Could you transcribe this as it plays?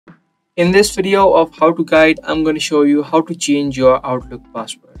In this video of how to guide, I'm going to show you how to change your Outlook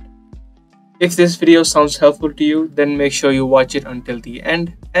password. If this video sounds helpful to you, then make sure you watch it until the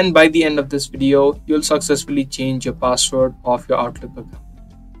end. And by the end of this video, you'll successfully change your password of your Outlook account.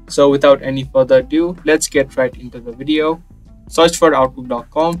 So without any further ado, let's get right into the video. Search for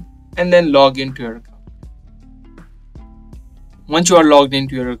outlook.com and then log into your account. Once you are logged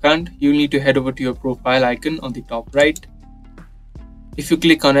into your account, you'll need to head over to your profile icon on the top right. If you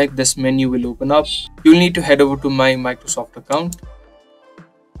click on it, this menu will open up. You'll need to head over to My Microsoft account.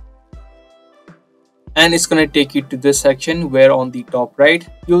 And it's going to take you to this section where on the top right,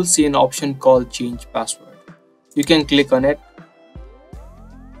 you'll see an option called Change Password. You can click on it.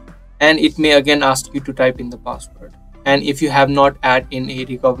 And it may again ask you to type in the password. And if you have not added in a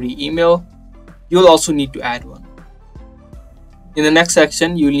recovery email, you'll also need to add one. In the next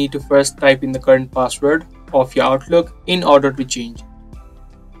section, you'll need to first type in the current password of your Outlook in order to change it.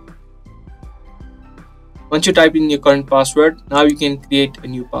 Once you type in your current password, now you can create a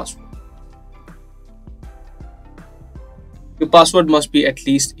new password. Your password must be at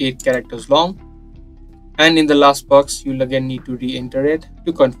least 8 characters long, and in the last box, you'll again need to re-enter it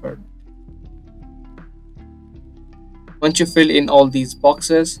to confirm. Once you fill in all these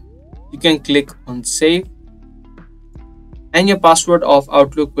boxes, you can click on Save, and your password of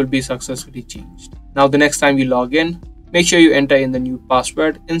Outlook will be successfully changed. Now the next time you log in, make sure you enter in the new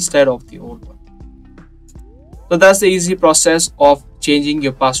password instead of the old one. So that's the easy process of changing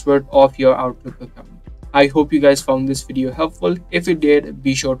your password of your Outlook account. I hope you guys found this video helpful. If you did,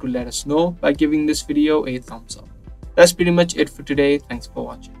 be sure to let us know by giving this video a thumbs up. That's pretty much it for today. Thanks for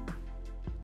watching.